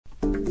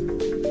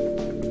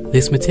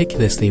This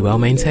meticulously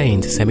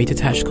well-maintained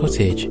semi-detached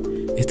cottage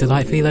is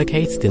delightfully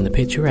located in the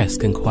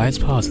picturesque and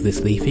quiet part of this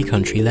leafy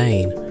country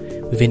lane,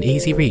 within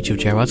easy reach of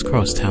Gerrards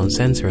Cross town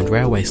centre and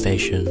railway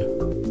station.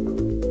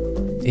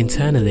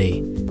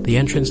 Internally, the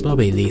entrance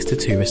lobby leads to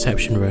 2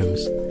 reception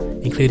rooms,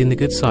 including the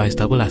good-sized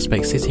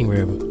double-aspect sitting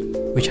room,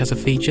 which has a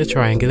feature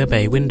triangular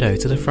bay window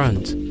to the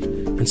front,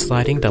 and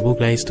sliding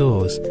double-glazed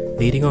doors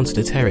leading onto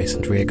the terrace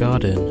and rear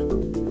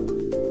garden.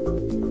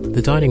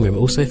 The dining room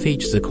also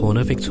features a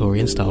corner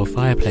Victorian-style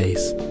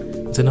fireplace,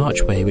 and an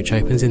archway which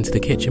opens into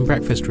the kitchen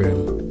breakfast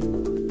room.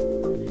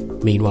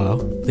 Meanwhile,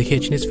 the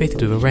kitchen is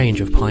fitted with a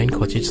range of pine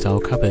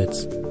cottage-style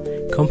cupboards,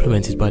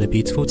 complemented by the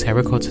beautiful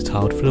terracotta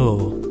tiled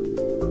floor.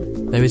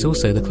 There is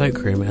also the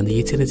cloakroom and the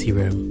utility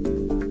room.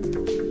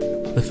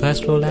 The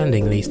first floor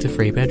landing leads to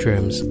 3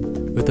 bedrooms,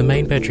 with the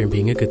main bedroom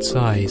being a good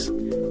size,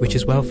 which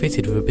is well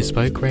fitted with a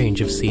bespoke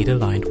range of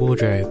cedar-lined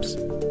wardrobes.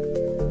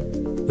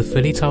 The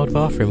fully tiled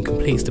bathroom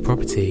completes the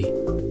property.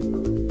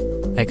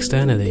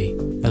 Externally,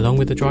 along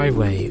with the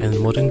driveway and the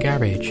modern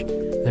garage,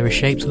 there are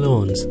shaped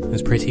lawns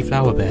and pretty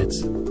flower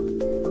beds.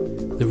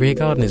 The rear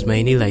garden is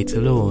mainly laid to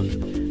lawn,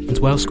 and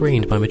well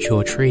screened by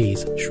mature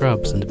trees,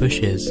 shrubs and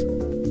bushes.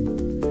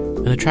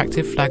 An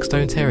attractive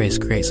flagstone terrace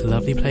creates a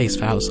lovely place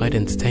for outside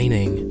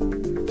entertaining.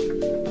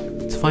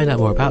 To find out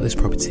more about this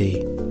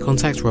property,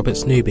 contact Robert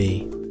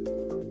Snooby.